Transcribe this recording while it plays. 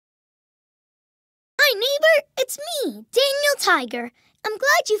neighbor, it's me, Daniel Tiger. I'm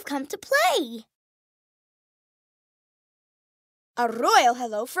glad you've come to play. A royal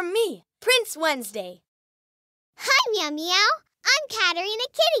hello from me, Prince Wednesday. Hi, Meow Meow. I'm Katerina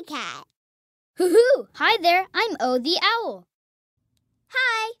Kitty Cat. Hoo-hoo! Hi there, I'm O the Owl.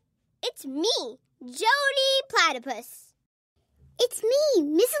 Hi, it's me, Jody Platypus. It's me,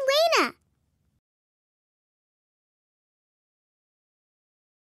 Miss Elena.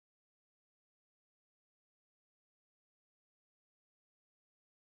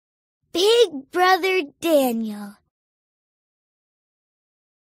 Big Brother Daniel.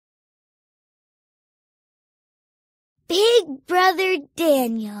 Big Brother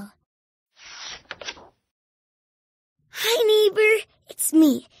Daniel. Hi, neighbor. It's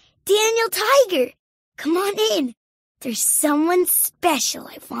me, Daniel Tiger. Come on in. There's someone special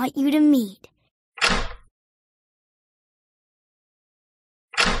I want you to meet.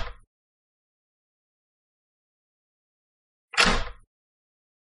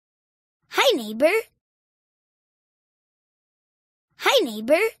 Hi, neighbor. Hi,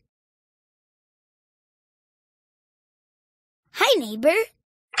 neighbor. Hi, neighbor.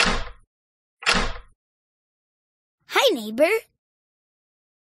 Hi, neighbor.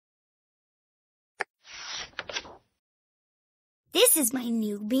 This is my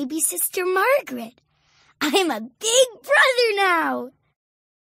new baby sister, Margaret. I'm a big brother now.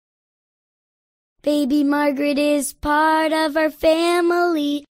 Baby Margaret is part of our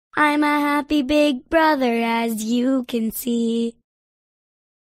family. I'm a happy big brother, as you can see.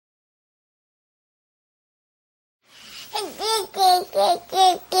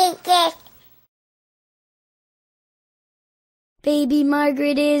 Baby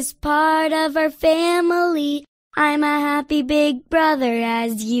Margaret is part of our family. I'm a happy big brother,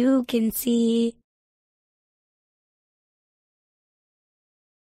 as you can see.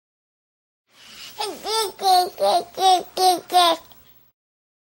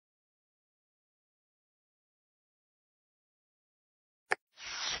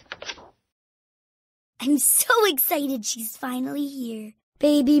 I'm so excited she's finally here.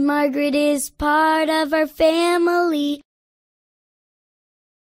 Baby Margaret is part of our family.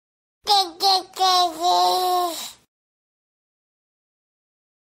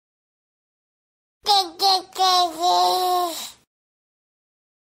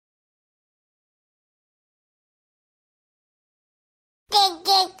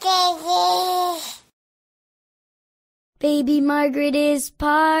 Baby Margaret is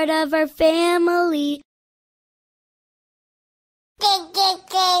part of our family.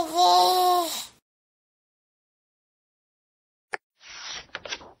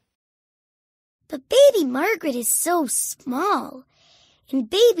 But baby Margaret is so small, and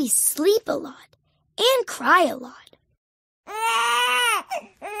babies sleep a lot and cry a lot.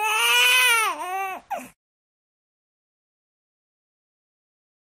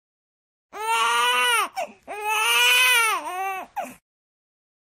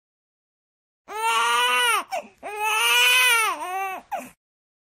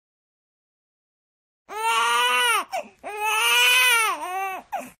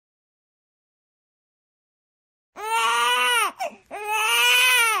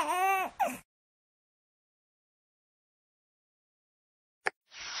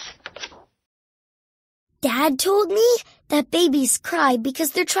 Dad told me that babies cry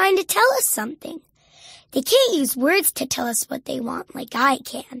because they're trying to tell us something. They can't use words to tell us what they want like I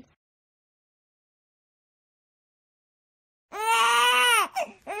can.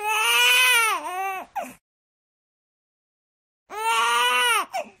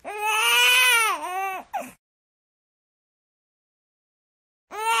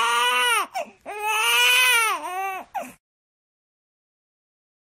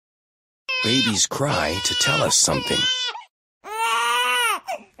 Babies cry to tell us something.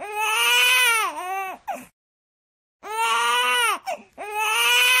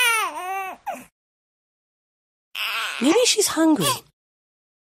 Maybe she's hungry.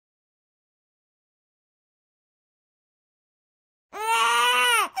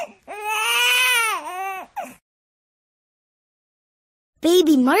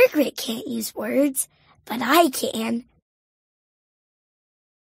 Baby Margaret can't use words, but I can.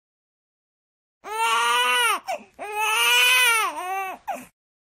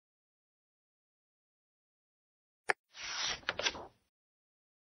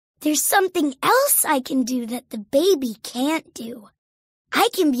 There's something else I can do that the baby can't do. I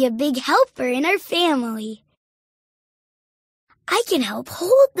can be a big helper in our family. I can help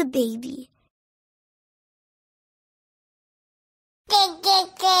hold the baby.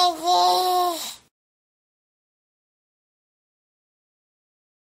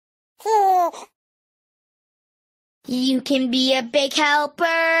 You can be a big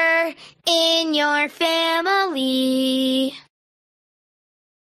helper in your family.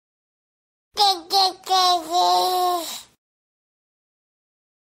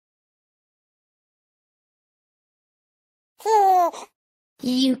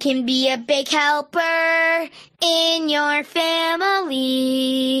 You can be a big helper in your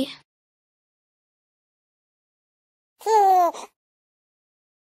family.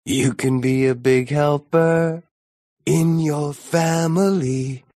 You can be a big helper in your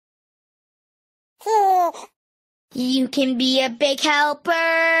family. You can be a big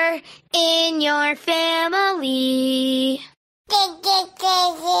helper in your family.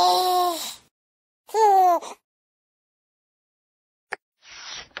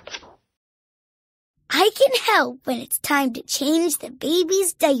 I can help when it's time to change the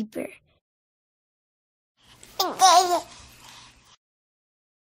baby's diaper.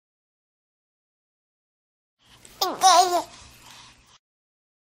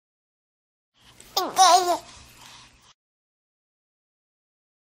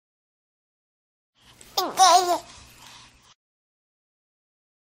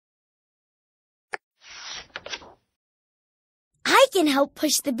 I can help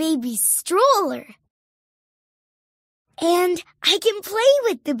push the baby's stroller. And I can play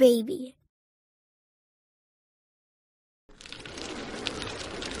with the baby.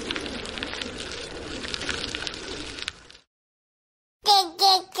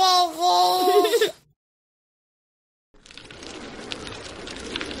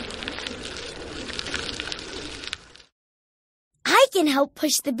 I can help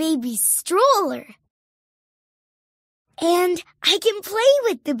push the baby's stroller. And I can play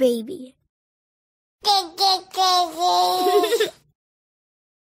with the baby.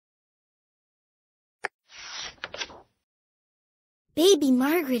 Baby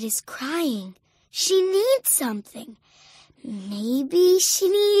Margaret is crying. She needs something. Maybe she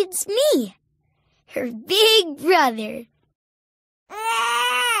needs me, her big brother.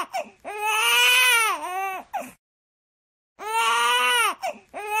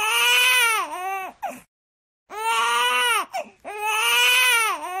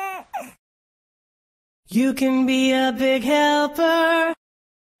 You can be a big helper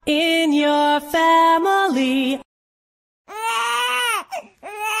in your family.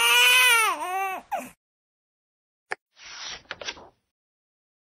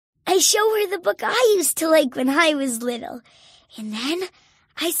 I show her the book I used to like when I was little, and then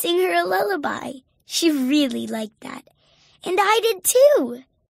I sing her a lullaby. She really liked that, and I did too.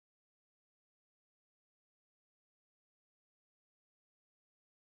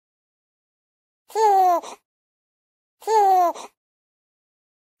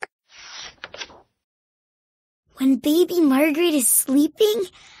 When baby Margaret is sleeping,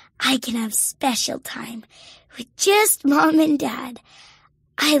 I can have special time with just Mom and Dad.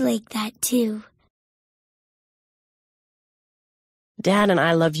 I like that too. Dad and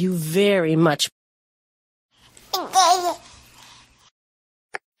I love you very much.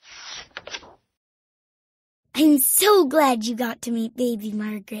 I'm so glad you got to meet baby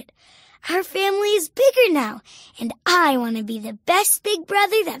Margaret. Our family is bigger now, and I want to be the best big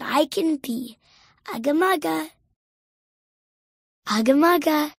brother that I can be. Agamaga.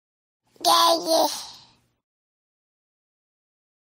 Agamaga. Daddy.